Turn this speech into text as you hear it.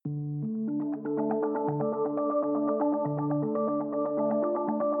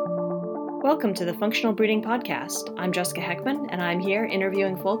Welcome to the Functional Breeding Podcast. I'm Jessica Heckman, and I'm here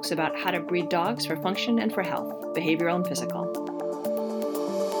interviewing folks about how to breed dogs for function and for health, behavioral and physical.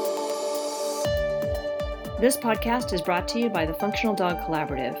 This podcast is brought to you by the Functional Dog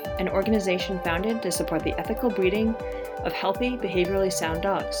Collaborative, an organization founded to support the ethical breeding of healthy, behaviorally sound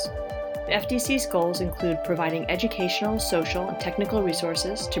dogs. The FDC's goals include providing educational, social, and technical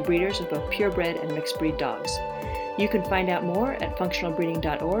resources to breeders of both purebred and mixed breed dogs. You can find out more at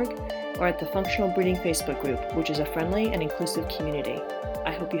functionalbreeding.org or at the Functional Breeding Facebook group, which is a friendly and inclusive community.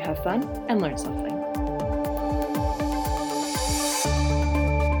 I hope you have fun and learn something.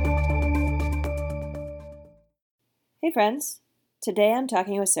 Hey friends! Today I'm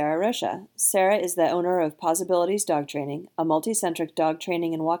talking with Sara Reusche. Sara is the owner of Possibilities Dog Training, a multi-centric dog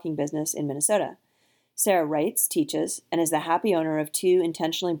training and walking business in Minnesota. Sara writes, teaches, and is the happy owner of 2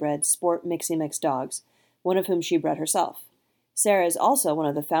 intentionally bred sport Mixy-Mix dogs, one of whom she bred herself. Sara is also one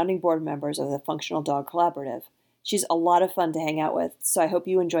of the founding board members of the Functional Dog Collaborative. She's a lot of fun to hang out with, so I hope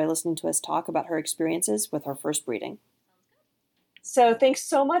you enjoy listening to us talk about her experiences with her first breeding. So thanks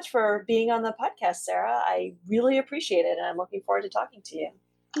so much for being on the podcast, Sara. I really appreciate it, and I'm looking forward to talking to you.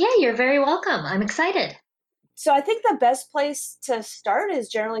 Yeah, you're very welcome. I'm excited. So I think the best place to start is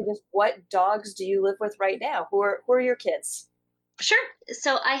generally just what dogs do you live with right now? Who are your kids? Sure.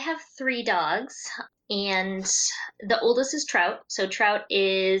 So I have 3 dogs, and the oldest is Trout. So Trout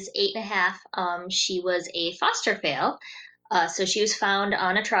is 8.5. She was a foster fail. So she was found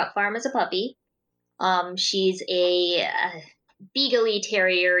on a trout farm as a puppy. She's a beagle-y,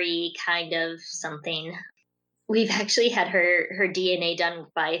 terrier-y kind of something. We've actually had her DNA done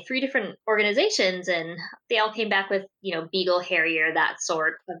by 3 different organizations, and they all came back with, Beagle, Harrier, that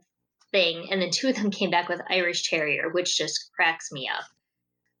sort of thing. And then 2 of them came back with Irish Terrier, which just cracks me up.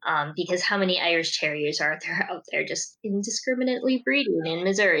 Because how many Irish Terriers are there out there just indiscriminately breeding in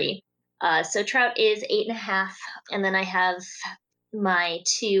Missouri? So Trout is 8.5, and then I have my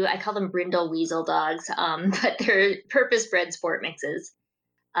 2, I call them brindle weasel dogs, but they're purpose-bred sport mixes.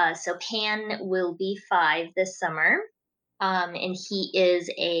 So Pan will be 5 this summer, and he is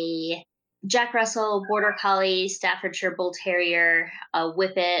a Jack Russell, Border Collie, Staffordshire Bull Terrier, a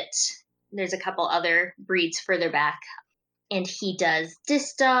Whippet. There's a couple other breeds further back. And he does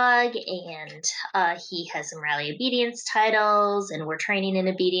disc dog, and he has some rally obedience titles, and we're training in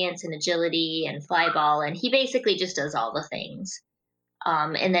obedience and agility and fly ball, and he basically just does all the things.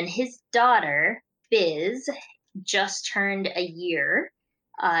 And then his daughter, Biz, just turned a year,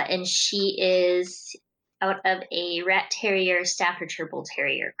 and she is out of a Rat Terrier, Staffordshire Bull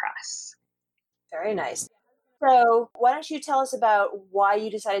Terrier cross. Very nice. So why don't you tell us about why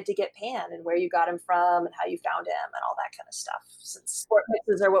you decided to get Pan and where you got him from and how you found him and all that kind of stuff, since sport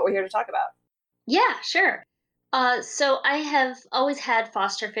mixes are what we're here to talk about. Yeah, sure. So I have always had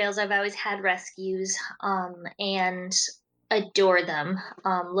foster fails. I've always had rescues, and adore them,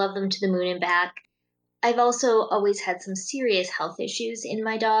 love them to the moon and back. I've also always had some serious health issues in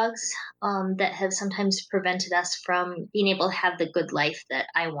my dogs that have sometimes prevented us from being able to have the good life that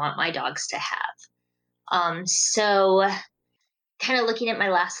I want my dogs to have. So kind of looking at my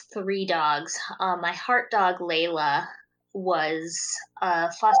last 3 dogs, my heart dog, Layla, was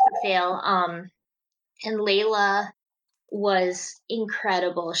a foster fail. And Layla was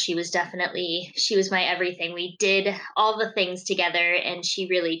incredible. She was my everything. We did all the things together, and she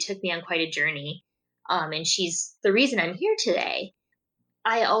really took me on quite a journey. And she's the reason I'm here today.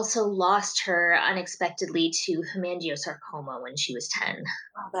 I also lost her unexpectedly to hemangiosarcoma when she was 10.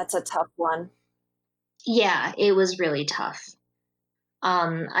 Oh, that's a tough one. Yeah, it was really tough.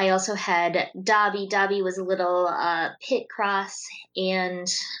 I also had Dobby. Dobby was a little pit cross, and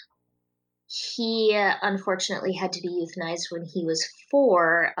he unfortunately had to be euthanized when he was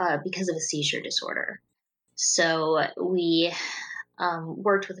 4 because of a seizure disorder. So we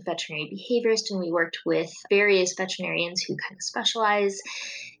worked with a veterinary behaviorist, and we worked with various veterinarians who kind of specialize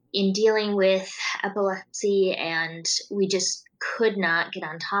in dealing with epilepsy, and we just could not get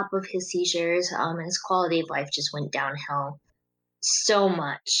on top of his seizures, and his quality of life just went downhill so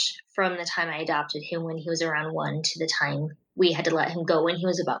much from the time I adopted him when he was around 1 to the time we had to let him go when he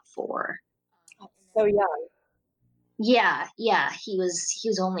was about 4. So young. Yeah, he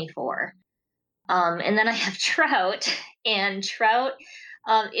was only 4. And then I have Trout, and Trout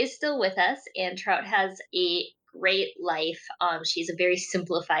is still with us, and Trout has a great life. She's a very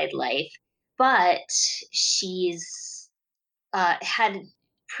simplified life, but she's had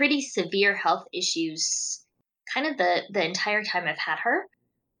pretty severe health issues kind of the entire time I've had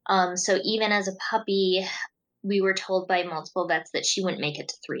her. So even as a puppy, we were told by multiple vets that she wouldn't make it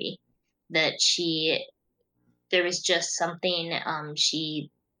to 3, that there was just something, she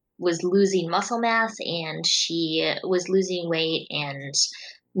was losing muscle mass and she was losing weight, and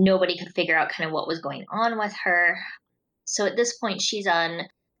nobody could figure out kind of what was going on with her. So at this point, she's on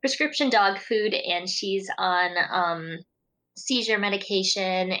prescription dog food, and she's on seizure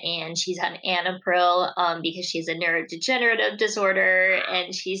medication, and she's on Anapril because she's a neurodegenerative disorder,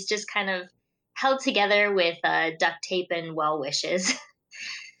 and she's just kind of held together with duct tape and well wishes.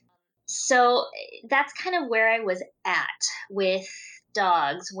 So that's kind of where I was at with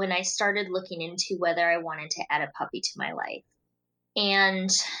dogs when I started looking into whether I wanted to add a puppy to my life. And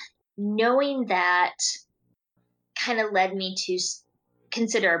knowing that kind of led me to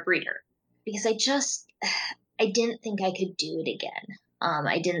consider a breeder, because I didn't think I could do it again.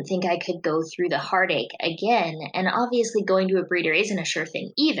 I didn't think I could go through the heartache again. And obviously, going to a breeder isn't a sure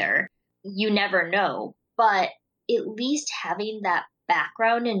thing either. You never know. But at least having that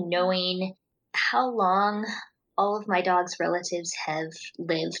background and knowing how long all of my dog's relatives have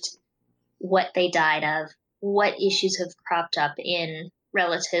lived, what they died of, what issues have cropped up in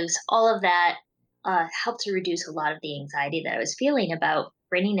relatives, all of that helped to reduce a lot of the anxiety that I was feeling about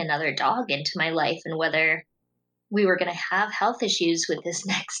bringing another dog into my life and whether we were going to have health issues with this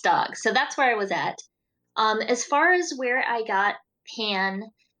next dog. So that's where I was at. As far as where I got Pan,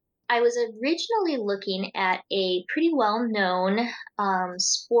 I was originally looking at a pretty well-known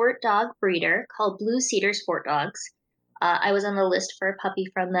sport dog breeder called Blue Cedar Sport Dogs. I was on the list for a puppy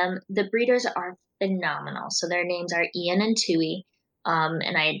from them. The breeders are phenomenal. So their names are Ian and Tui.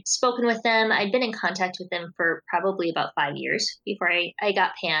 And I had spoken with them. I'd been in contact with them for probably about 5 years before I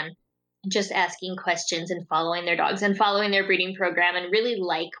got Pan, just asking questions and following their dogs and following their breeding program, and really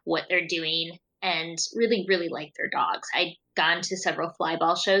like what they're doing and really, really like their dogs. I'd gone to several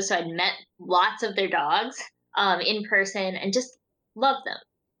flyball shows, so I'd met lots of their dogs in person and just loved them.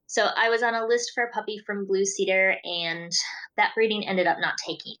 So I was on a list for a puppy from Blue Cedar, and that breeding ended up not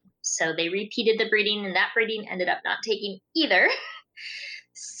taking. So they repeated the breeding, and that breeding ended up not taking either.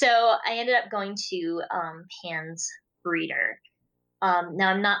 So I ended up going to Pan's breeder. Now,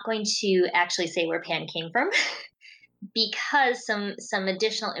 I'm not going to actually say where Pan came from because some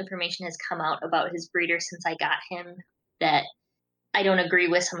additional information has come out about his breeder since I got him that I don't agree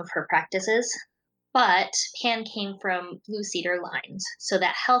with some of her practices. But Pan came from Blue Cedar Lines. So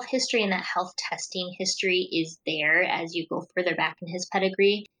that health history and that health testing history is there as you go further back in his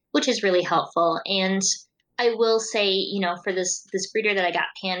pedigree, which is really helpful. And I will say, for this breeder that I got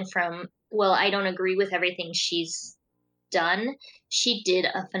Pan from, well, I don't agree with everything she's done. She did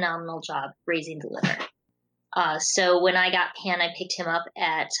a phenomenal job raising the litter. So when I got Pan, I picked him up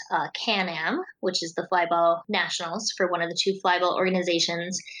at Can-Am, which is the Flyball Nationals for one of the two Flyball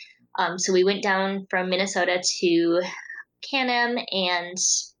organizations. So we went down from Minnesota to Can-Am and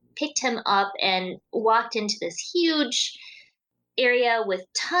picked him up and walked into this huge area with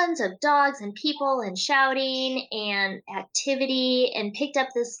tons of dogs and people and shouting and activity, and picked up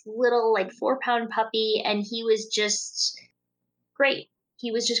this little 4-pound puppy, and he was just great.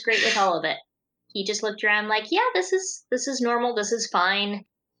 He was just great with all of it. He just looked around like, yeah, this is normal, this is fine.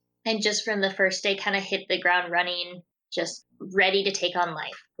 And just from the first day kind of hit the ground running, just ready to take on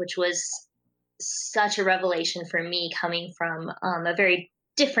life, which was such a revelation for me coming from a very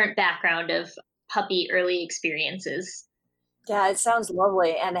different background of puppy early experiences. Yeah, it sounds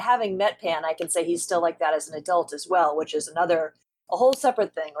lovely. And having met Pan, I can say he's still like that as an adult as well, which is a whole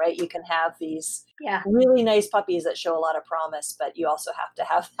separate thing, right? You can have these really nice puppies that show a lot of promise, but you also have to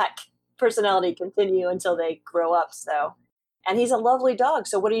have that personality continue until they grow up. So, and he's a lovely dog.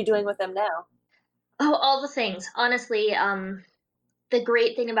 So what are you doing with him now? Oh, all the things. Honestly, the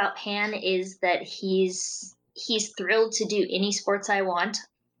great thing about Pan is that he's thrilled to do any sports I want.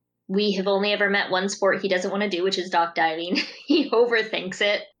 We have only ever met one sport he doesn't want to do, which is dock diving. He overthinks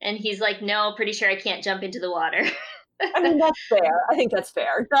it, and he's like, no, pretty sure I can't jump into the water. I mean, that's fair. I think that's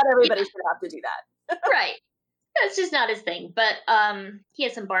fair. Not everybody should have to do that. Right. That's just not his thing. But he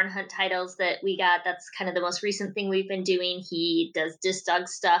has some barn hunt titles that we got. That's kind of the most recent thing we've been doing. He does disc dog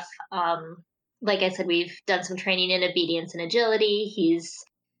stuff. Like I said, we've done some training in obedience and agility. He's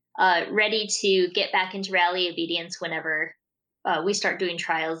ready to get back into rally obedience whenever we start doing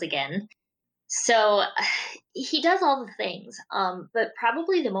trials again. So he does all the things. But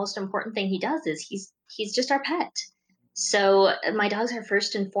probably the most important thing he does is he's just our pet. So my dogs are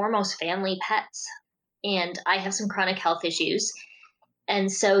first and foremost family pets. And I have some chronic health issues.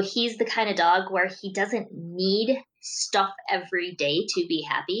 And so he's the kind of dog where he doesn't need stuff every day to be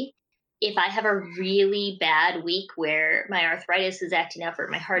happy. If I have a really bad week where my arthritis is acting up or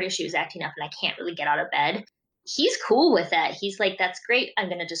my heart issue is acting up and I can't really get out of bed, he's cool with that. He's like, that's great. I'm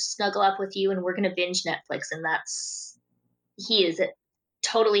going to just snuggle up with you and we're going to binge Netflix. And he is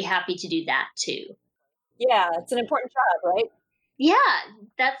totally happy to do that too. Yeah, it's an important job, right? Yeah,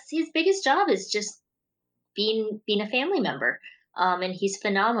 that's his biggest job is just being a family member. And he's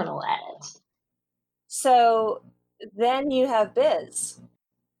phenomenal at it. So then you have Biz.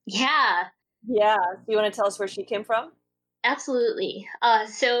 Yeah, Yeah. Do you want to tell us where she came from? absolutely.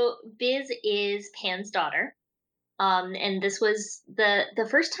 So Biz is Pan's daughter. And this was the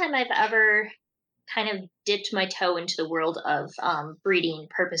first time I've ever kind of dipped my toe into the world of breeding,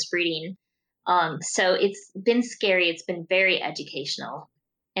 purpose breeding. So it's been scary. It's been very educational,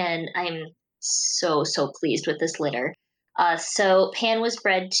 and I'm so pleased with this litter. So Pan was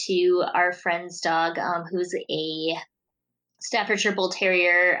bred to our friend's dog, who's a Staffordshire Bull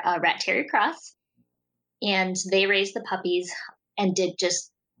Terrier, Rat Terrier cross, and they raised the puppies and did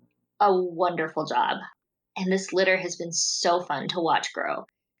just a wonderful job. And this litter has been so fun to watch grow.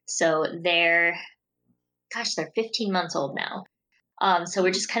 So they're 15 months old now. So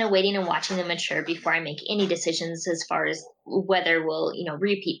we're just kind of waiting and watching them mature before I make any decisions as far as whether we'll,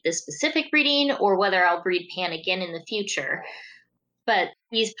 repeat this specific breeding or whether I'll breed Pan again in the future. But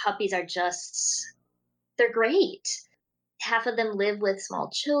these puppies are they're great. Half of them live with small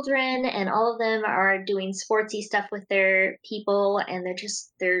children, and all of them are doing sportsy stuff with their people, and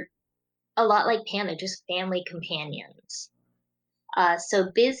they're a lot like Pan. They're just family companions.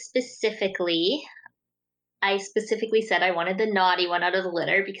 So I specifically said I wanted the naughty one out of the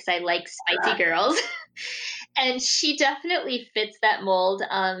litter because I like spicy girls. And she definitely fits that mold.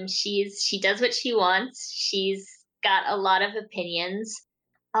 She does what she wants. She's got a lot of opinions,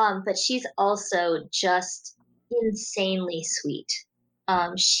 but she's also just insanely sweet.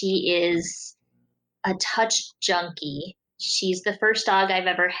 She is a touch junkie. She's the first dog I've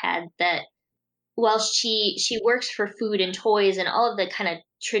ever had that while she works for food and toys and all of the kind of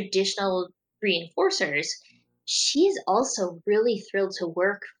traditional reinforcers, she's also really thrilled to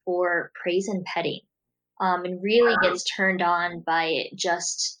work for praise and petting, and really gets turned on by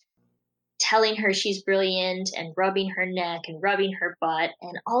just telling her she's brilliant and rubbing her neck and rubbing her butt.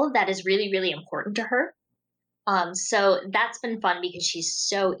 And all of that is really, really important to her. So that's been fun because she's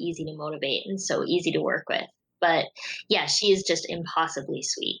so easy to motivate and so easy to work with. But yeah, she is just impossibly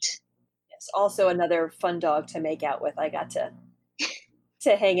sweet. Yes. Also another fun dog to make out with. I got to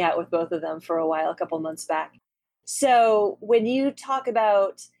hang out with both of them for a while, a couple months back. So when you talk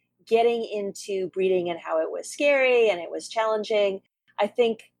about getting into breeding and how it was scary and it was challenging, I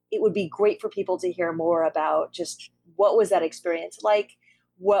think it would be great for people to hear more about just what was that experience like?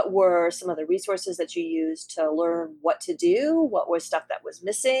 What were some of the resources that you used to learn what to do? What was stuff that was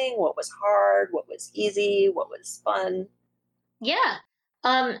missing? What was hard? What was easy? What was fun? Yeah.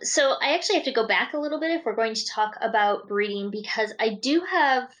 So I actually have to go back a little bit if we're going to talk about breeding because I do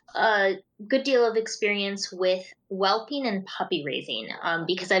have a good deal of experience with whelping and puppy raising.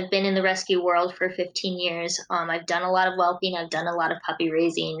 Because I've been in the rescue world for 15 years. I've done a lot of whelping. I've done a lot of puppy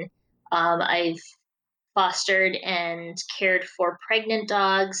raising. I've fostered and cared for pregnant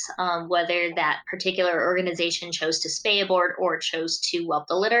dogs, whether that particular organization chose to spay abort or chose to whelp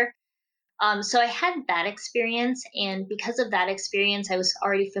the litter. So I had that experience, and because of that experience, I was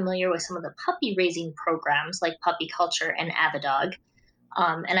already familiar with some of the puppy raising programs like Puppy Culture and Avidog.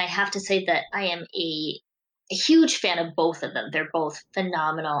 And I have to say that I am a huge fan of both of them. They're both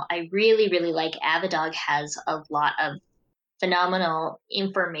phenomenal. I really, really like Avidog has a lot of phenomenal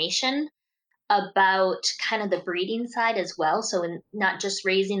information about kind of the breeding side as well. So not just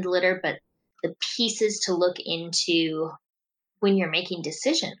raising the litter, but the pieces to look into when you're making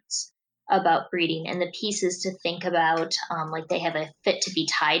decisions about breeding and the pieces to think about. Like they have a fit to be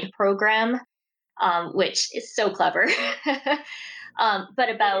tied program, which is so clever. But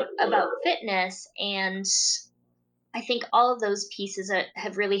about fitness, and I think all of those pieces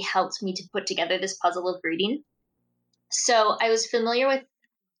have really helped me to put together this puzzle of breeding. So I was familiar with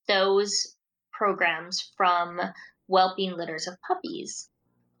those programs from whelping litters of puppies.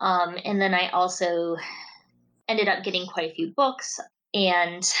 And then I also ended up getting quite a few books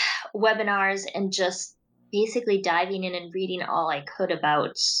and webinars and just basically diving in and reading all I could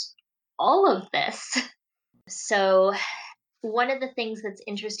about all of this. So, one of the things that's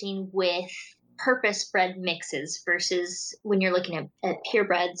interesting with purpose bred mixes versus when you're looking at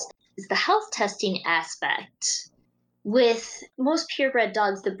purebreds is the health testing aspect. With most purebred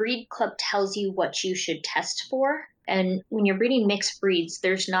dogs, the breed club tells you what you should test for. And when you're breeding mixed breeds,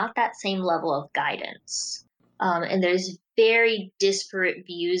 there's not that same level of guidance. And there's very disparate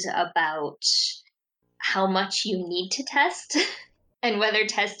views about how much you need to test and whether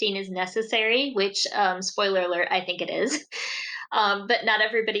testing is necessary, which, spoiler alert, I think it is. But not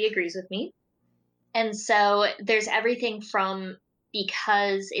everybody agrees with me. And so there's everything from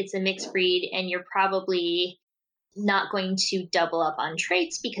because it's a mixed breed and you're probably not going to double up on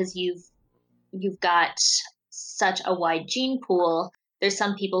traits because you've got such a wide gene pool. There's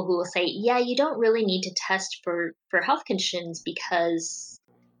some people who will say, yeah, you don't really need to test for health conditions because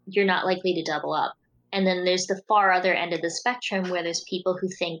you're not likely to double up. And then there's the far other end of the spectrum where there's people who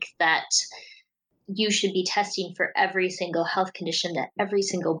think that you should be testing for every single health condition that every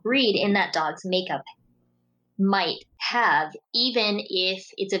single breed in that dog's makeup might have, even if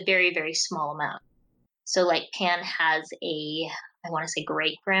it's a very, very small amount. So, like, Pan has I want to say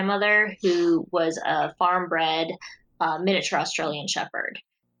great grandmother who was a farm bred miniature Australian Shepherd.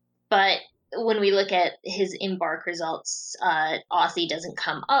 But when we look at his embark results, Aussie doesn't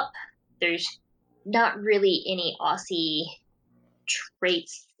come up. There's not really any Aussie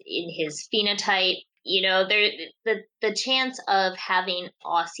traits in his phenotype. The chance of having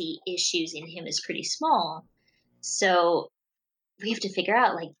Aussie issues in him is pretty small. So we have to figure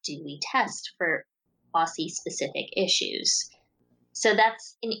out, like, do we test for Aussie specific issues? So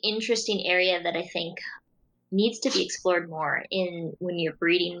that's an interesting area that I think needs to be explored more when you're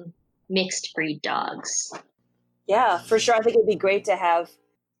breeding mixed breed dogs. Yeah, for sure. I think it'd be great to have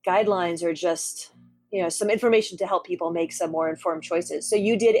guidelines or just, some information to help people make some more informed choices. So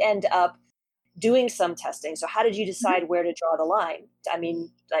you did end up doing some testing. So how did you decide where to draw the line? I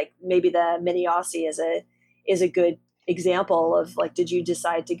mean, like maybe the mini Aussie is a good example of, like, did you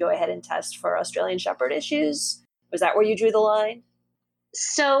decide to go ahead and test for Australian Shepherd issues? Was that where you drew the line?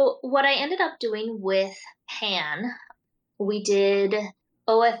 So what I ended up doing with Pan, we did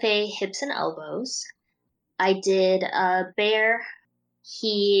OFA hips and elbows. I did Bear.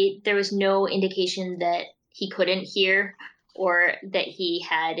 There was no indication that he couldn't hear or that he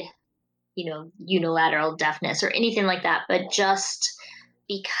had, unilateral deafness or anything like that. But just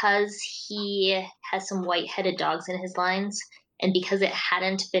because he has some white-headed dogs in his lines and because it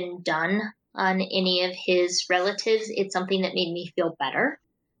hadn't been done on any of his relatives, it's something that made me feel better.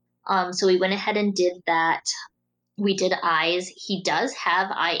 So we went ahead and did that. We did eyes. He does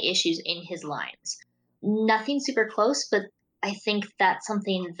have eye issues in his lines. Nothing super close, but I think that's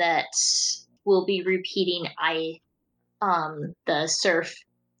something that we'll be repeating the surf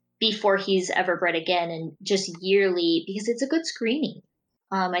before he's ever bred again, and just yearly, because it's a good screening.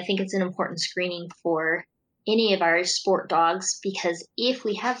 I think it's an important screening for any of our sport dogs, because if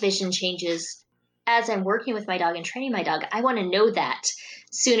we have vision changes as I'm working with my dog and training my dog, I want to know that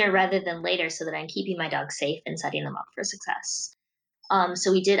sooner rather than later so that I'm keeping my dog safe and setting them up for success.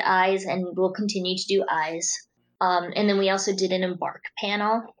 So we did eyes, and we'll continue to do eyes. And then we also did an embark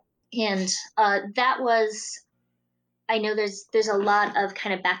panel. And that was, I know there's a lot of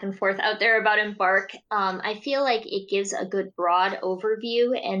kind of back and forth out there about embark. I feel like it gives a good broad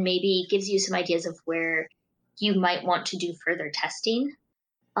overview and maybe gives you some ideas of where you might want to do further testing.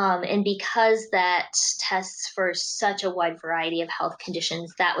 And because that tests for such a wide variety of health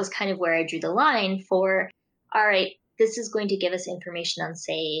conditions, that was kind of where I drew the line for, all right, this is going to give us information on,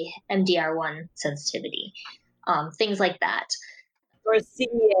 say, MDR1 sensitivity, things like that. Or a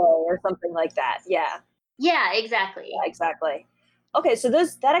CEA or something like that. Yeah. Yeah, exactly. Yeah, exactly. Okay, so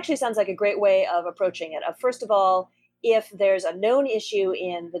that actually sounds like a great way of approaching it. First of all, if there's a known issue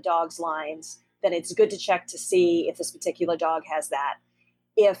in the dog's lines, then it's good to check to see if this particular dog has that.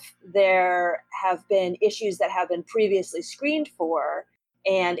 If there have been issues that have been previously screened for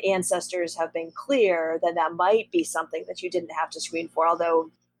and ancestors have been clear, then that might be something that you didn't have to screen for,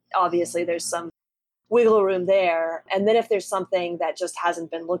 although obviously there's some wiggle room there. And then if there's something that just hasn't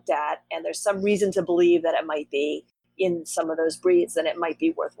been looked at and there's some reason to believe that it might be in some of those breeds, then it might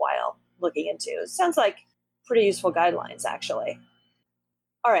be worthwhile looking into. It sounds like pretty useful guidelines, actually.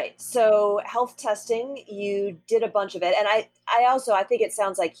 All right, so health testing, you did a bunch of it. And I think it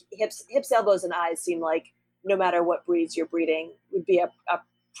sounds like hips, elbows, and eyes seem like no matter what breeds you're breeding would be a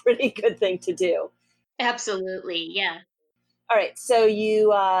pretty good thing to do. Absolutely, yeah. All right, so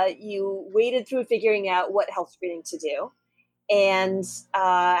you waded through figuring out what health screening to do. And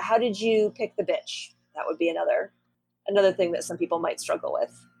how did you pick the bitch? That would be another thing that some people might struggle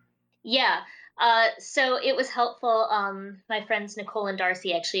with. Yeah. So it was helpful. My friends Nicole and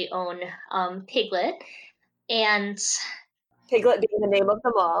Darcy actually own Piglet, and Piglet being the name of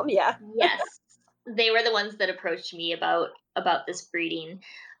the mom, yeah. yes, they were the ones that approached me about this breeding.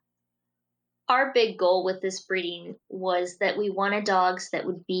 Our big goal with this breeding was that we wanted dogs that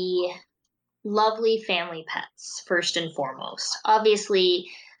would be lovely family pets first and foremost. Obviously,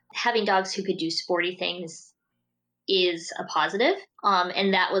 having dogs who could do sporty things is a positive.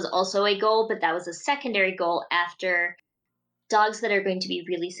 And that was also a goal, but that was a secondary goal after dogs that are going to be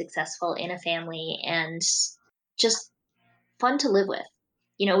really successful in a family and just fun to live with.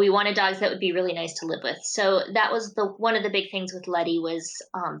 We wanted dogs that would be really nice to live with. So that was the one of the big things with Letty was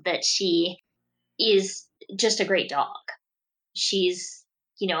that she is just a great dog. She's,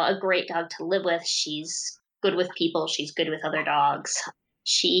 a great dog to live with. She's good with people. She's good with other dogs.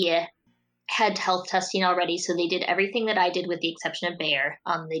 She had health testing already, so they did everything that I did with the exception of Bear.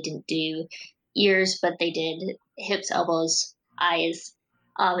 They didn't do ears, but they did hips, elbows, eyes,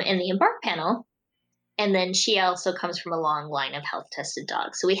 and the embark panel. And then she also comes from a long line of health tested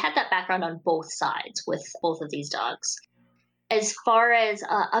dogs. So we had that background on both sides with both of these dogs. As far as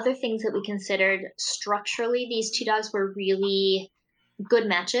other things that we considered structurally, these two dogs were really good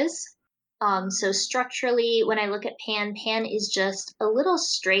matches. So structurally, when I look at Pan is just a little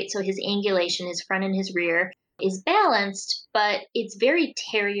straight. So his angulation, his front and his rear is balanced, but it's very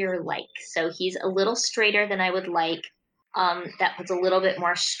terrier-like. So he's a little straighter than I would like. That puts a little bit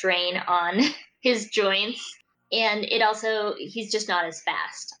more strain on his joints. And he's just not as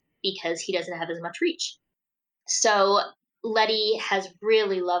fast because he doesn't have as much reach. So Letty has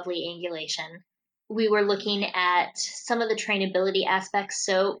really lovely angulation. We were looking at some of the trainability aspects.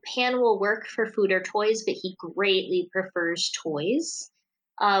 So Pan will work for food or toys, but he greatly prefers toys,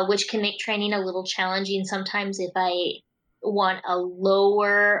 which can make training a little challenging sometimes if I want a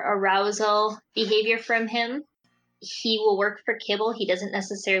lower arousal behavior from him. He will work for kibble. He doesn't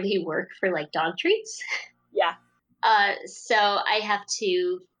necessarily work for like dog treats. Yeah. So I have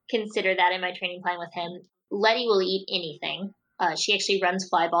to consider that in my training plan with him. Letty will eat anything. She actually runs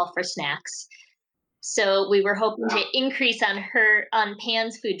flyball for snacks. So we were hoping to increase on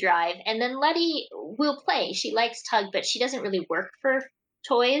Pan's food drive. And then Letty will play. She likes tug, but she doesn't really work for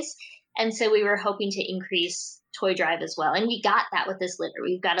toys. And so we were hoping to increase toy drive as well. And we got that with this litter.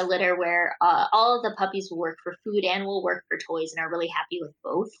 We've got a litter where all of the puppies will work for food and will work for toys and are really happy with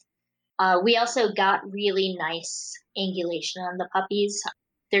both. We also got really nice angulation on the puppies.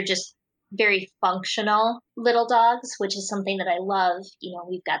 They're just very functional little dogs, which is something that I love.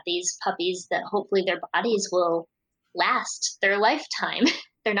 We've got these puppies that hopefully their bodies will last their lifetime.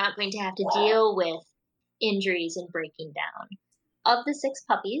 They're not going to have to deal with injuries and breaking down. Of the 6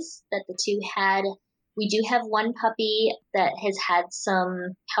 puppies that the two had, we do have one puppy that has had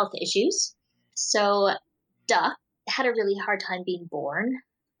some health issues. So Duck had a really hard time being born.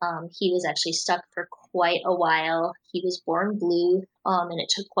 He was actually stuck for quite a while. He was born blue, and it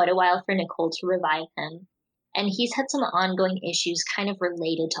took quite a while for Nicole to revive him. And he's had some ongoing issues kind of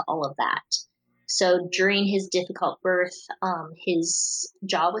related to all of that. So during his difficult birth, his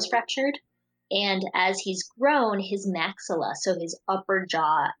jaw was fractured. And as he's grown, his maxilla, so his upper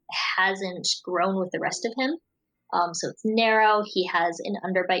jaw, hasn't grown with the rest of him. So it's narrow. He has an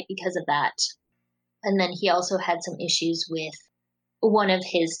underbite because of that. And then he also had some issues with one of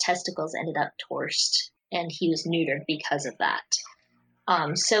his testicles ended up torsed, and he was neutered because of that.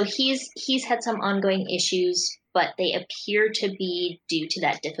 So he's had some ongoing issues, but they appear to be due to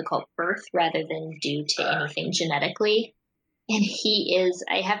that difficult birth rather than due to anything genetically. And he is,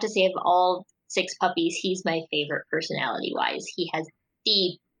 I have to say, of all 6 puppies, he's my favorite personality-wise. He has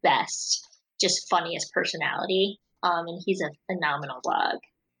the best, just funniest personality, and he's a phenomenal dog.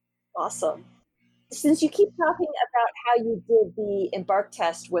 Awesome. Since you keep talking about how you did the embark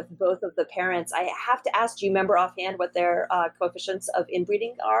test with both of the parents, I have to ask, do you remember offhand what their coefficients of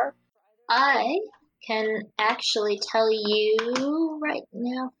inbreeding are? I can actually tell you right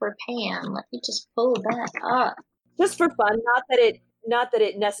now for Pan. Let me just pull that up. Just for fun, not that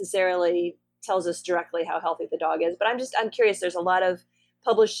it necessarily tells us directly how healthy the dog is, but I'm curious. There's a lot of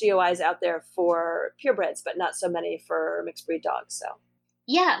published COIs out there for purebreds, but not so many for mixed breed dogs. So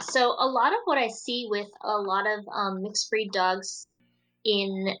yeah, so a lot of what I see with a lot of mixed breed dogs,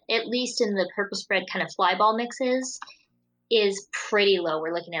 at least in the purpose bred kind of flyball mixes, is pretty low.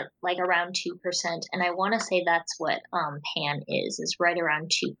 We're looking at like around 2%, and I want to say that's what Pan is right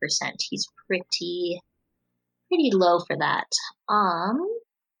around 2%. He's pretty low for that.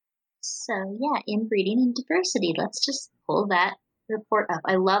 So yeah, inbreeding and diversity. Let's just pull that report up.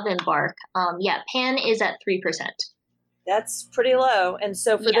 I love Embark. Yeah, Pan is at 3%. that's pretty low. And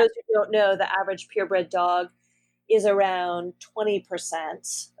so for those who don't know, the average purebred dog is around 20%,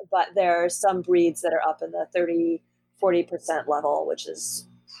 but there are some breeds that are up in the 30-40% level, which is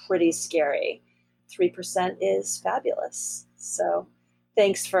pretty scary. 3% is fabulous. So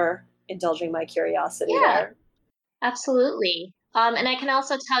thanks for indulging my curiosity there. Absolutely. And I can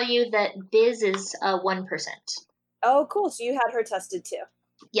also tell you that Biz is 1%. Oh, cool. So you had her tested too.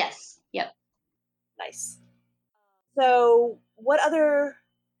 Yes. Yep. Nice. So what other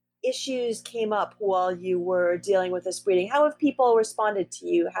issues came up while you were dealing with this breeding? How have people responded to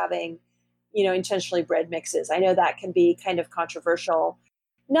you having intentionally bred mixes. I know that can be kind of controversial.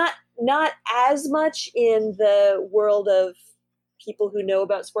 Not as much in the world of people who know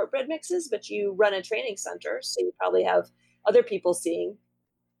about sport bred mixes, but you run a training center, so you probably have other people seeing.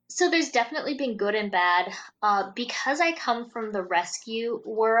 So there's definitely been good and bad. Because I come from the rescue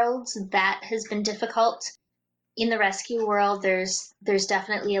world, that has been difficult. In the rescue world, there's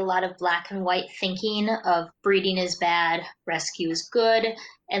definitely a lot of black and white thinking of breeding is bad, rescue is good,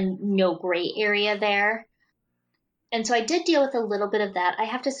 and no gray area there. And so I did deal with a little bit of that. I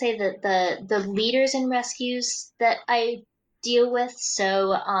have to say that the leaders in rescues that I deal with,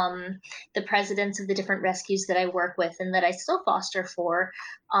 so the presidents of the different rescues that I work with and that I still foster for,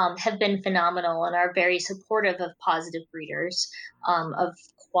 have been phenomenal and are very supportive of positive breeders, of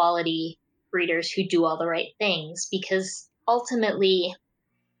quality breeders who do all the right things, because ultimately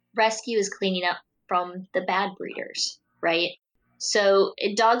rescue is cleaning up from the bad breeders, right? So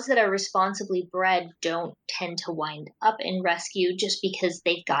dogs that are responsibly bred don't tend to wind up in rescue just because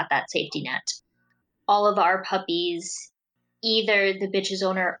they've got that safety net. All of our puppies, either the bitch's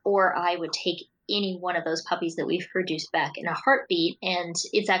owner or I would take any one of those puppies that we've produced back in a heartbeat. And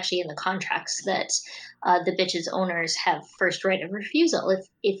it's actually in the contracts that the bitch's owners have first right of refusal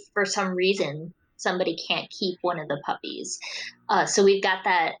if for some reason somebody can't keep one of the puppies. So we've got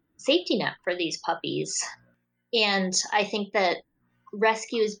that safety net for these puppies. And I think that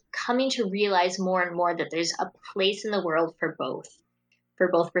rescue is coming to realize more and more that there's a place in the world for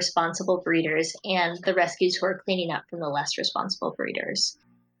both responsible breeders and the rescues who are cleaning up from the less responsible breeders.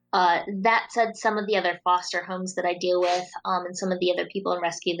 That said, some of the other foster homes that I deal with, and some of the other people in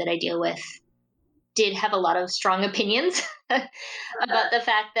rescue that I deal with, did have a lot of strong opinions about the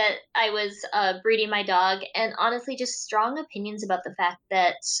fact that I was breeding my dog, and honestly, just strong opinions about the fact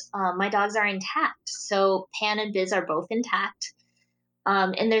that my dogs are intact. So Pan and Biz are both intact.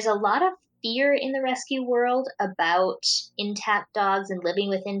 And there's a lot of fear in the rescue world about intact dogs and living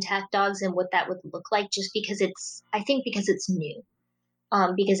with intact dogs and what that would look like, just because because it's new,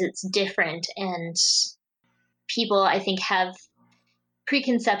 because it's different, and people, I think, have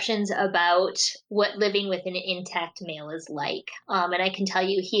preconceptions about what living with an intact male is like. And I can tell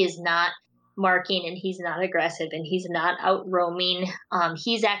you, he is not marking, and he's not aggressive, and he's not out roaming.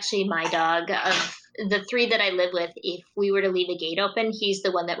 He's actually my dog. Of the three that I live with, if we were to leave a gate open, he's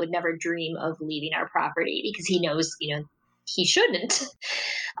the one that would never dream of leaving our property because he knows, he shouldn't.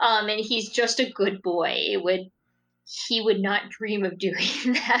 And he's just a good boy. He would not dream of doing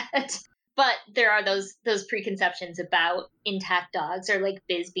that. But there are those preconceptions about intact dogs, or like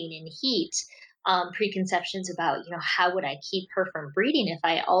Biz being in heat, preconceptions about, how would I keep her from breeding if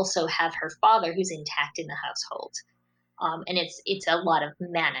I also have her father who's intact in the household? And it's a lot of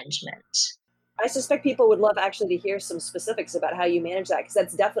management. I suspect people would love actually to hear some specifics about how you manage that, because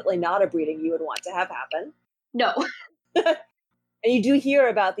that's definitely not a breeding you would want to have happen. No. And you do hear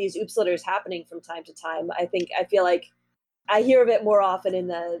about these oops litters happening from time to time. I feel like I hear of it more often in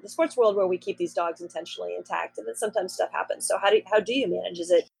the sports world, where we keep these dogs intentionally intact, and then sometimes stuff happens. So how do you manage?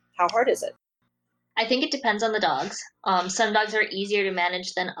 How hard is it? I think it depends on the dogs. Some dogs are easier to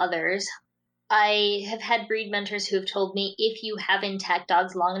manage than others. I have had breed mentors who have told me if you have intact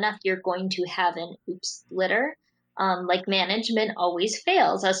dogs long enough, you're going to have an oops litter. Like management always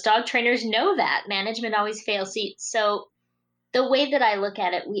fails. Us dog trainers know that management always fails. So the way that I look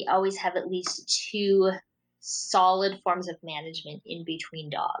at it, we always have at least two solid forms of management in between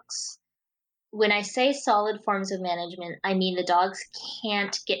dogs. When I say solid forms of management, I mean the dogs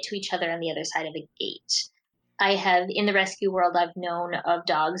can't get to each other on the other side of a gate. I have, in the rescue world, I've known of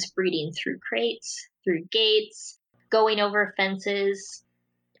dogs breeding through crates, through gates, going over fences.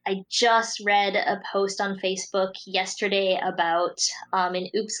 I just read a post on Facebook yesterday about an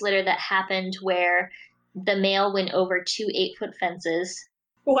oops litter that happened where the male went over two 8-foot fences.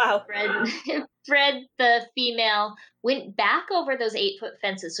 Wow. Bred the female, went back over those 8-foot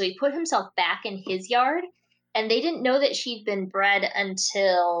fences. So he put himself back in his yard, and they didn't know that she'd been bred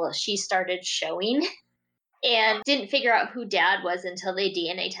until she started showing, and didn't figure out who dad was until they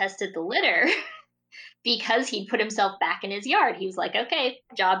DNA tested the litter because he'd put himself back in his yard. He was like, okay,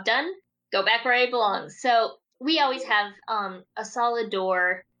 job done, go back where I belong. So we always have a solid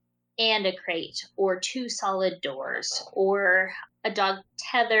door and a crate, or two solid doors, or a dog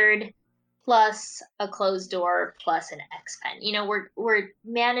tethered plus a closed door plus an X pen. We're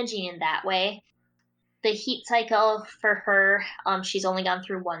managing in that way. The heat cycle for her, she's only gone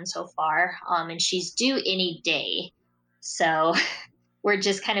through one so far, and she's due any day. So we're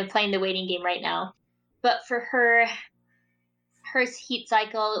just kind of playing the waiting game right now. But for her heat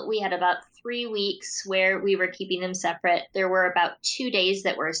cycle, we had about 3 weeks where we were keeping them separate, there were about 2 days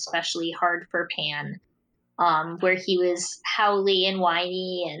that were especially hard for Pan, where he was howly and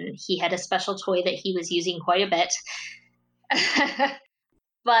whiny, and he had a special toy that he was using quite a bit.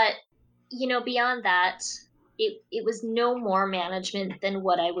 But, beyond that, it was no more management than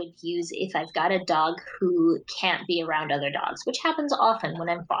what I would use if I've got a dog who can't be around other dogs, which happens often when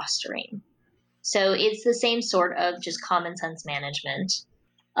I'm fostering. So it's the same sort of just common sense management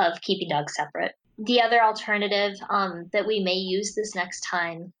of keeping dogs separate. The other alternative that we may use this next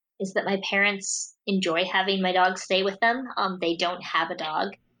time is that my parents enjoy having my dog stay with them. They don't have a dog,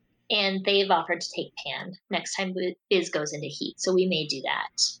 and they've offered to take Pan next time Biz goes into heat. So we may do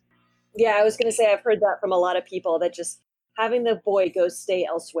that. Yeah, I was going to say I've heard that from a lot of people, that just having the boy go stay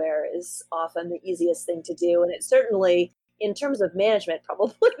elsewhere is often the easiest thing to do. And it's certainly, in terms of management,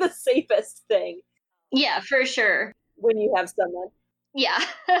 probably the safest thing Yeah, for sure. when you have someone. Yeah.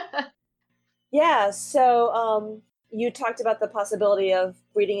 Yeah, so you talked about the possibility of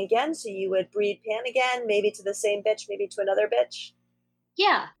breeding again. So you would breed Pan again, maybe to the same bitch, maybe to another bitch.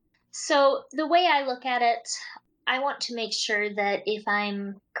 Yeah. So the way I look at it, I want to make sure that if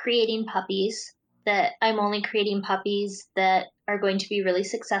I'm creating puppies, that I'm only creating puppies that are going to be really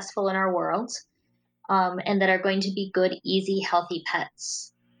successful in our world, and that are going to be good, easy, healthy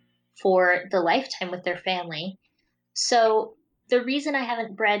pets for the lifetime with their family. So the reason I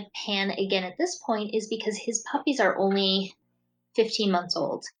haven't bred Pan again at this point is because his puppies are only 15 months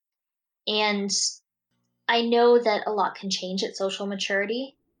old. And I know that a lot can change at social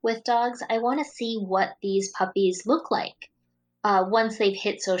maturity with dogs. I want to see what these puppies look like once they've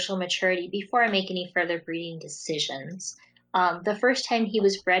hit social maturity before I make any further breeding decisions. The first time he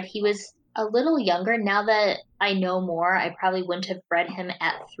was bred, he was a little younger. Now that I know more, I probably wouldn't have bred him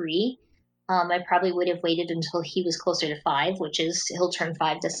at 3. I probably would have waited until he was closer to 5, which is he'll turn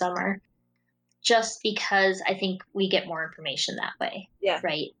 5 this summer, just because I think we get more information that way. Yeah.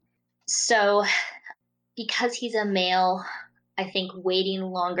 Right. So because he's a male, I think waiting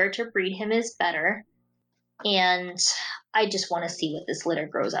longer to breed him is better. And I just want to see what this litter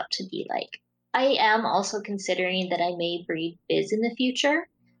grows up to be like. I am also considering that I may breed Biz in the future.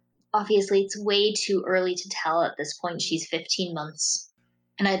 Obviously, it's way too early to tell at this point. She's 15 months.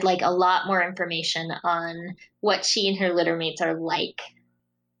 And I'd like a lot more information on what she and her litter mates are like,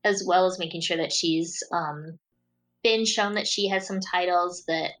 as well as making sure that she's been shown that she has some titles,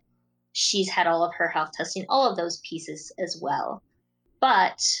 that she's had all of her health testing, all of those pieces as well.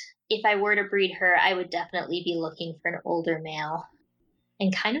 But if I were to breed her, I would definitely be looking for an older male.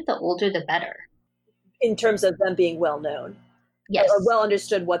 And kind of the older, the better. In terms of them being well known. Yes. Or well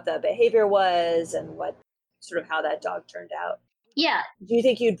understood what the behavior was and what sort of how that dog turned out. Yeah. Do you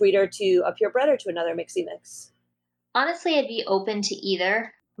think you'd breed her to a purebred or to another Mixy-Mix? Honestly, I'd be open to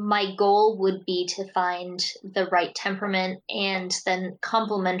either. My goal would be to find the right temperament and then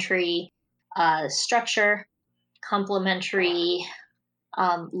complementary structure, complementary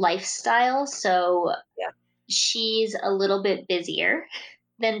lifestyle. So yeah. She's a little bit busier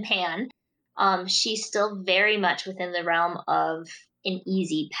than Pan. She's still very much within the realm of an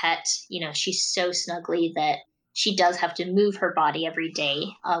easy pet. She's so snuggly that she does have to move her body every day,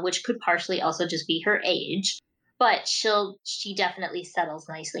 which could partially also just be her age. But she definitely settles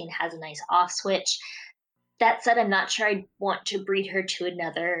nicely and has a nice off switch. That said, I'm not sure I'd want to breed her to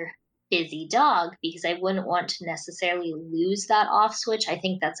another busy dog because I wouldn't want to necessarily lose that off switch. I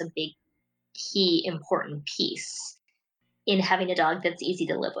think that's a big, key, important piece in having a dog that's easy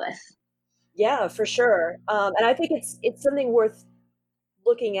to live with. Yeah, for sure. And I think it's something worth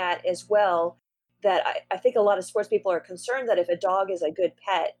looking at as well, that I think a lot of sports people are concerned that if a dog is a good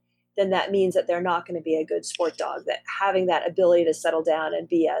pet, then that means that they're not going to be a good sport dog, that having that ability to settle down and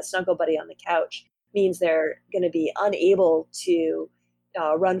be a snuggle buddy on the couch means they're going to be unable to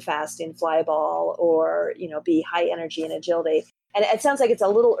run fast in fly ball or, be high energy and agility. And it sounds like it's a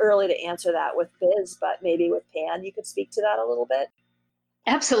little early to answer that with Biz, but maybe with Pan, you could speak to that a little bit.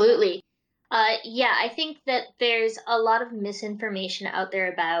 Absolutely. Yeah, I think that there's a lot of misinformation out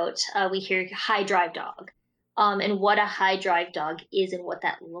there about, we hear high drive dog, and what a high drive dog is and what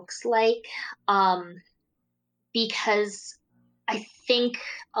that looks like. Because I think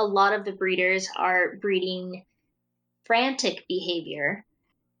a lot of the breeders are breeding frantic behavior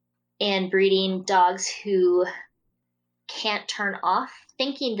and breeding dogs who can't turn off,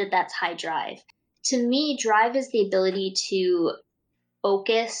 thinking that that's high drive. To me, drive is the ability to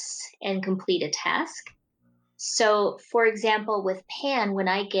focus and complete a task. So, for example, with Pan, when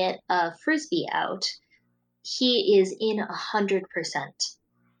I get a frisbee out, he is in 100%.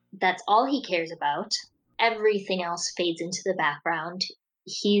 That's all he cares about. Everything else fades into the background.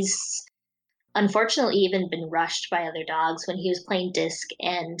 He's unfortunately even been rushed by other dogs when he was playing disc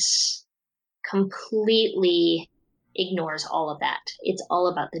and completely ignores all of that. It's all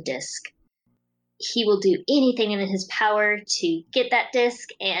about the disc. He will do anything in his power to get that disc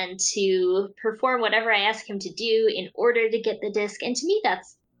and to perform whatever I ask him to do in order to get the disc. And to me,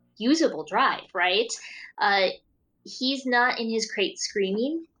 that's usable drive, right? Uh, he's not in his crate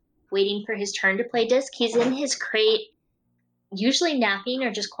screaming, waiting for his turn to play disc. He's in his crate, usually napping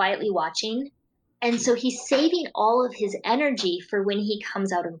or just quietly watching. And so he's saving all of his energy for when he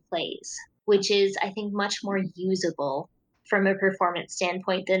comes out and plays, which is, I think, much more usable from a performance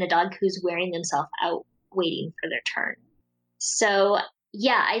standpoint than a dog who's wearing themselves out waiting for their turn. So,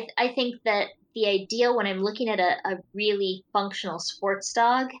 yeah, I think that the ideal when I'm looking at a really functional sports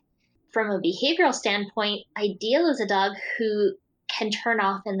dog, from a behavioral standpoint, ideal is a dog who can turn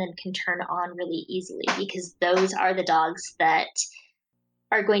off and then can turn on really easily, because those are the dogs that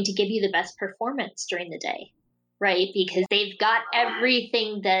are going to give you the best performance during the day, right? Because they've got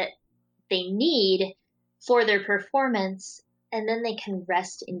everything that they need for their performance, and then they can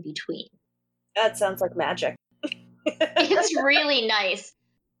rest in between. That sounds like magic. It's really nice.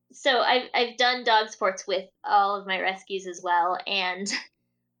 So I've done dog sports with all of my rescues as well, and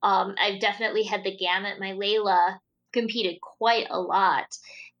I've definitely had the gamut. My Layla competed quite a lot,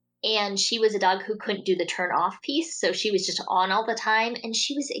 and she was a dog who couldn't do the turn off piece, so she was just on all the time, and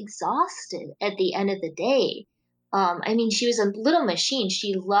she was exhausted at the end of the day. I mean, she was a little machine.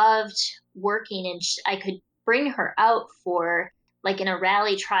 She loved working, and I could bring her out for, like, in a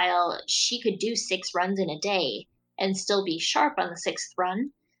rally trial, she could do 6 runs in a day and still be sharp on the 6th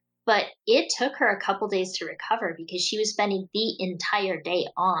run. But it took her a couple days to recover because she was spending the entire day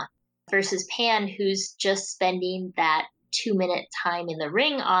on, versus Pan, who's just spending that 2-minute time in the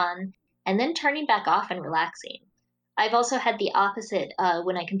ring on and then turning back off and relaxing. I've also had the opposite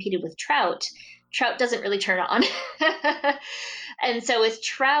when I competed with Trout. Trout doesn't really turn on. And so with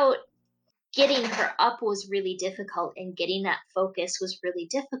Trout, getting her up was really difficult, and getting that focus was really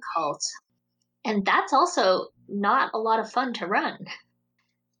difficult. And that's also not a lot of fun to run,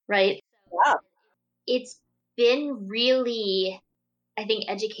 right? Yeah. It's been really, I think,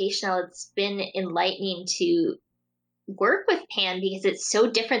 educational. It's been enlightening to work with Pan because it's so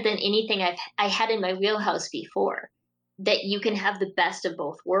different than anything I had in my wheelhouse before. That you can have the best of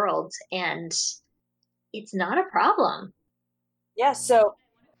both worlds, and it's not a problem. Yeah. So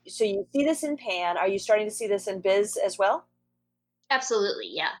you see this in Pan. Are you starting to see this in Biz as well?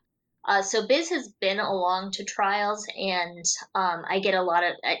 Absolutely, yeah. So Biz has been along to trials, and I get a lot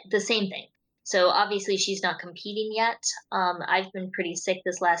of the same thing. So obviously she's not competing yet. I've been pretty sick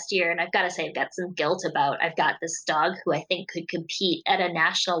this last year, and I've got to say I've got some guilt about. I've got this dog who I think could compete at a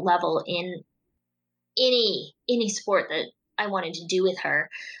national level in any sport that I wanted to do with her,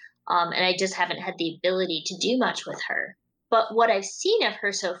 and I just haven't had the ability to do much with her. But what I've seen of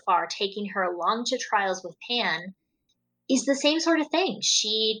her so far, taking her along to trials with Pan, is the same sort of thing.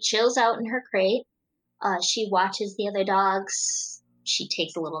 She chills out in her crate. She watches the other dogs. She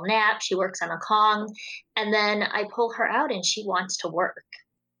takes a little nap. She works on a Kong. And then I pull her out and she wants to work.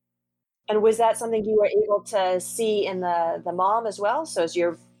 And was that something you were able to see in the mom as well? So as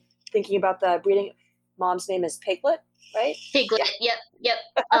you're thinking about the breeding, mom's name is Piglet, right? Piglet. Yep.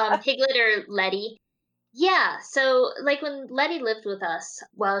 Piglet or Letty. Yeah, so like when Letty lived with us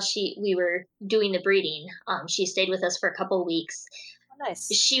while we were doing the breeding, she stayed with us for a couple weeks. Oh, nice.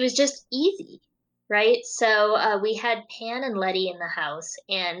 She was just easy, right? So we had Pan and Letty in the house,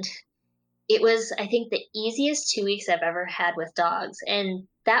 and it was, I think, the easiest 2 weeks I've ever had with dogs. And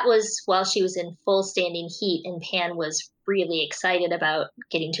that was while she was in full standing heat, and Pan was really excited about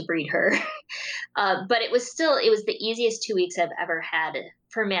getting to breed her. But it was the easiest 2 weeks I've ever had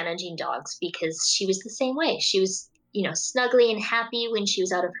for managing dogs, because she was the same way. She was, snuggly and happy when she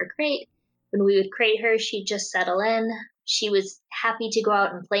was out of her crate. When we would crate her, she'd just settle in. She was happy to go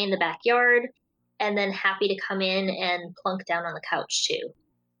out and play in the backyard, and then happy to come in and plunk down on the couch too.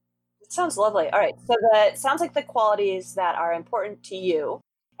 It sounds lovely. All right. So it sounds like the qualities that are important to you,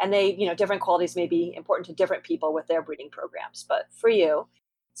 and they, different qualities may be important to different people with their breeding programs. But for you,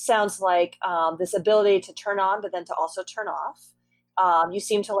 sounds like this ability to turn on, but then to also turn off. You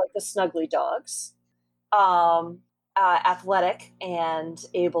seem to like the snuggly dogs, athletic and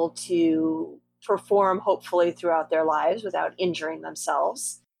able to perform hopefully throughout their lives without injuring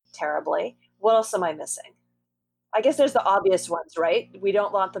themselves terribly. What else am I missing? I guess there's the obvious ones, right? We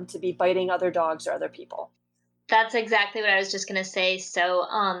don't want them to be biting other dogs or other people. That's exactly what I was just going to say. So,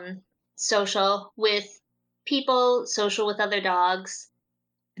 social with people, social with other dogs,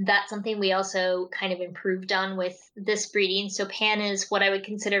 That's something we also kind of improved on with this breeding. So Pan is what I would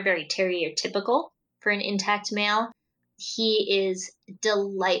consider very terrier typical for an intact male. He is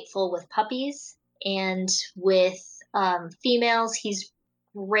delightful with puppies, and with females, he's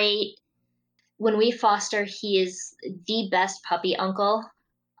great. When we foster, he is the best puppy uncle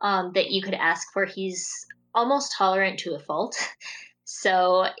that you could ask for. He's almost tolerant to a fault.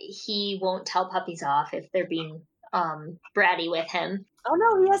 So he won't tell puppies off if they're being bratty with him. Oh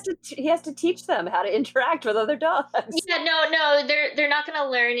no, he has to teach them how to interact with other dogs. Yeah, no, they're not going to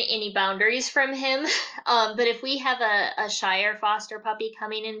learn any boundaries from him. But if we have a Shire foster puppy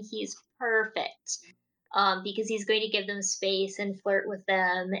coming in, he's perfect. Because he's going to give them space and flirt with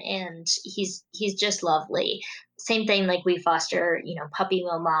them, and he's just lovely. Same thing, like we foster, puppy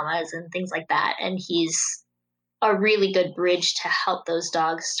mill mamas and things like that, and he's a really good bridge to help those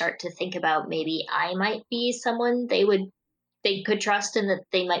dogs start to think about maybe I might be someone they could trust and that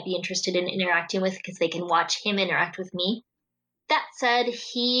they might be interested in interacting with because they can watch him interact with me. That said,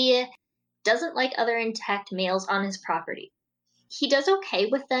 he doesn't like other intact males on his property. He does okay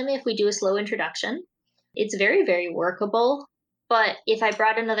with them if we do a slow introduction. It's very, very workable. But if I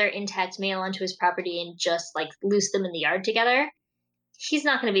brought another intact male onto his property and just like loose them in the yard together, he's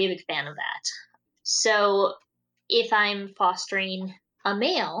not going to be a big fan of that. So if I'm fostering a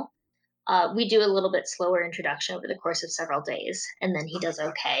male, we do a little bit slower introduction over the course of several days, and then he does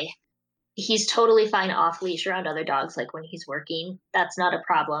okay. He's totally fine off leash around other dogs, like when he's working. That's not a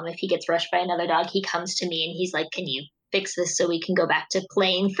problem. If he gets rushed by another dog, he comes to me and he's like, "Can you fix this so we can go back to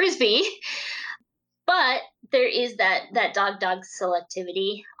playing frisbee?" But there is that dog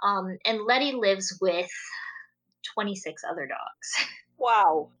selectivity. And Letty lives with 26 other dogs.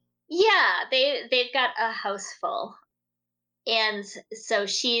 Wow. Yeah, they've got a house full. And so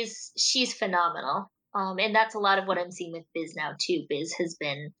she's phenomenal. And that's a lot of what I'm seeing with Biz now too. Biz has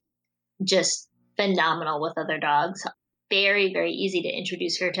been just phenomenal with other dogs. Very, very easy to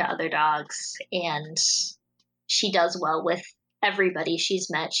introduce her to other dogs, and she does well with everybody she's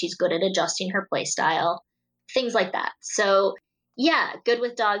met. She's good at adjusting her play style, things like that. So yeah, good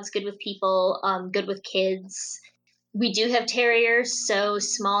with dogs, good with people, good with kids. We do have terriers, so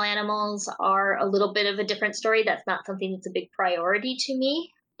small animals are a little bit of a different story. That's not something that's a big priority to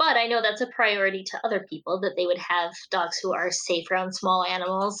me, but I know that's a priority to other people, that they would have dogs who are safe around small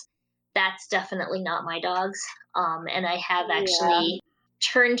animals. That's definitely not my dogs. And I have Yeah. actually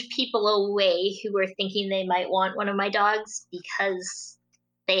turned people away who were thinking they might want one of my dogs because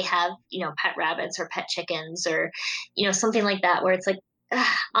they have, pet rabbits or pet chickens or, something like that, where it's like,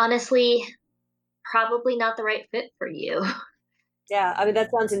 honestly, probably not the right fit for you. Yeah, I mean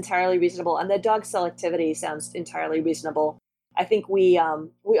that sounds entirely reasonable, and the dog selectivity sounds entirely reasonable. I think we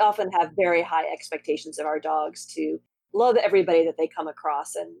often have very high expectations of our dogs to love everybody that they come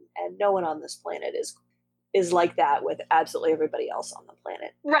across, and no one on this planet is like that with absolutely everybody else on the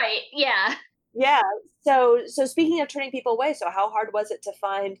planet. Right. Yeah. Yeah. So speaking of turning people away, so how hard was it to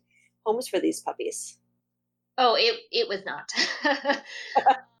find homes for these puppies? Oh, it was not.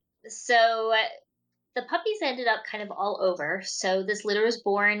 So the puppies ended up kind of all over. So this litter was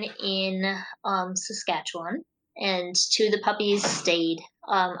born in Saskatchewan, and two of the puppies stayed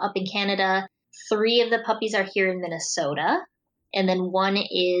up in Canada. Three of the puppies are here in Minnesota, and then one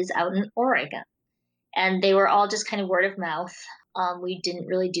is out in Oregon. And they were all just kind of word of mouth. We didn't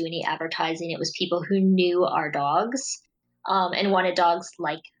really do any advertising. It was people who knew our dogs and wanted dogs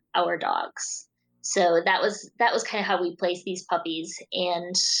like our dogs. So that was kind of how we placed these puppies,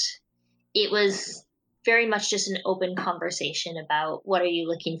 and it was very much just an open conversation about what are you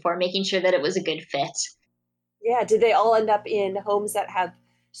looking for, making sure that it was a good fit. Yeah, did they all end up in homes that have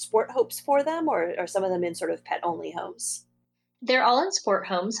sport hopes for them, or are some of them in sort of pet only homes? They're all in sport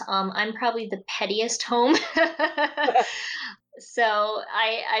homes. I'm probably the pettiest home. So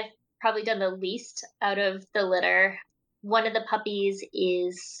I've probably done the least out of the litter. One of the puppies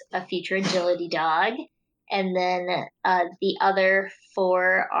is a future agility dog, and then the other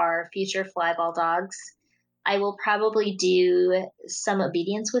four are future flyball dogs. I will probably do some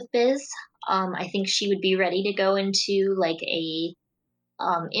obedience with Biz. I think she would be ready to go into like a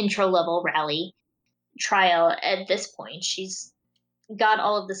intro level rally trial at this point. She's got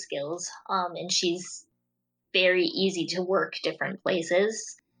all of the skills, and she's very easy to work different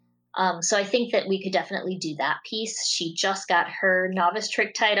places. So I think that we could definitely do that piece. She just got her novice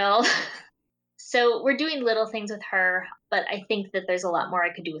trick title. So we're doing little things with her, but I think that there's a lot more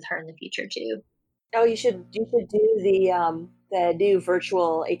I could do with her in the future too. Oh, you should do the new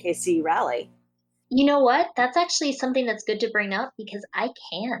virtual AKC rally. You know what? That's actually something that's good to bring up because I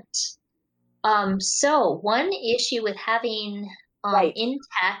can't. So one issue with having Right.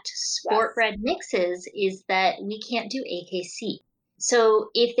 intact sport Yes. bred mixes is that we can't do AKC. So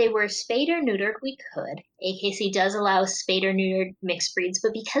if they were spayed or neutered, we could. AKC does allow spayed or neutered mixed breeds,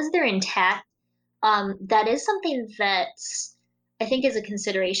 but because they're intact, that is something that I think is a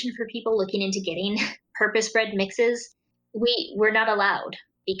consideration for people looking into getting purpose bred mixes. We're not allowed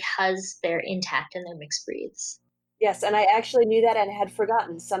because they're intact and they're mixed breeds. Yes, and I actually knew that and had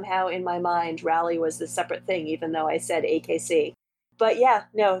forgotten. Somehow in my mind, rally was the separate thing, even though I said AKC. But yeah,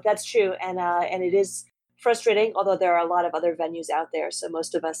 no, that's true, and it is frustrating. Although there are a lot of other venues out there, so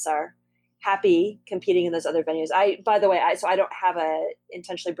most of us are happy competing in those other venues. By the way, I don't have a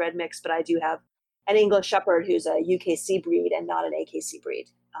intentionally bred mix, but I do have an English Shepherd who's a UKC breed and not an AKC breed,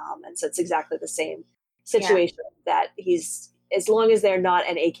 and so it's exactly the same Yeah. situation. That he's as long as they're not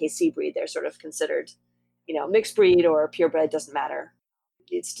an AKC breed, they're sort of considered mixed breed or purebred, doesn't matter. It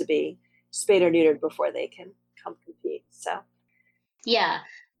needs to be spayed or neutered before they can come compete. So, Yeah.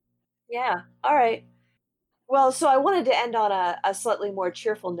 yeah. All right. Well, so I wanted to end on a slightly more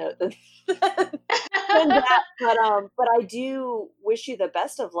cheerful note than, than that, but I do wish you the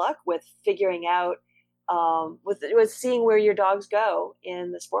best of luck with figuring out, with seeing where your dogs go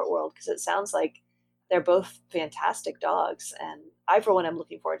in the sport world, because it sounds like they're both fantastic dogs, and I, for one, am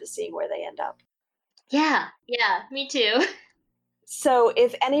looking forward to seeing where they end up. Yeah. Yeah. Me too. So,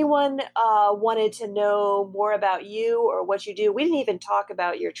 if anyone wanted to know more about you or what you do, we didn't even talk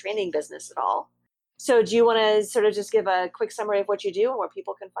about your training business at all. So, do you want to sort of just give a quick summary of what you do and where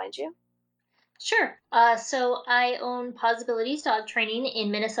people can find you? Sure. So I own Possibilities Dog Training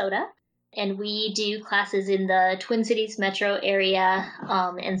in Minnesota, and we do classes in the Twin Cities metro area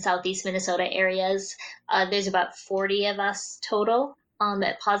and Southeast Minnesota areas. There's about 40 of us total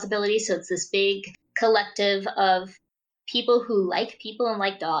at Possibilities, so it's this big collective of people who like people and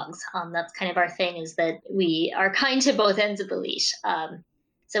like dogs. That's kind of our thing, is that we are kind to both ends of the leash.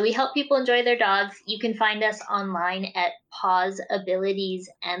 So we help people enjoy their dogs. You can find us online at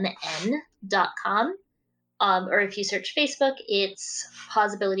pauseabilitiesmn.com. Or if you search Facebook, it's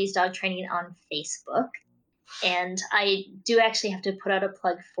Possibilities Dog Training on Facebook. And I do actually have to put out a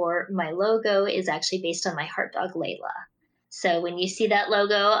plug for my logo is actually based on my heart dog, Layla. So when you see that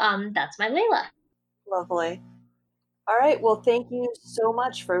logo, that's my Layla. Lovely. All right. Well, thank you so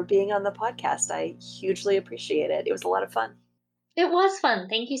much for being on the podcast. I hugely appreciate it. It was a lot of fun. It was fun.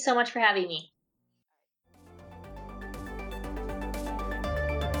 Thank you so much for having me.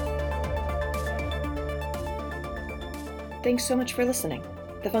 Thanks so much for listening.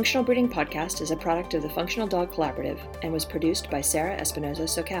 The Functional Breeding Podcast is a product of the Functional Dog Collaborative and was produced by Sara Espinoza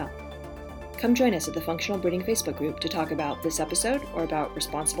Socal. Come join us at the Functional Breeding Facebook group to talk about this episode or about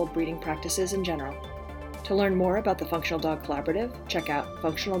responsible breeding practices in general. To learn more about the Functional Dog Collaborative, check out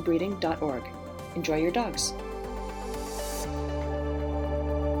functionalbreeding.org. Enjoy your dogs.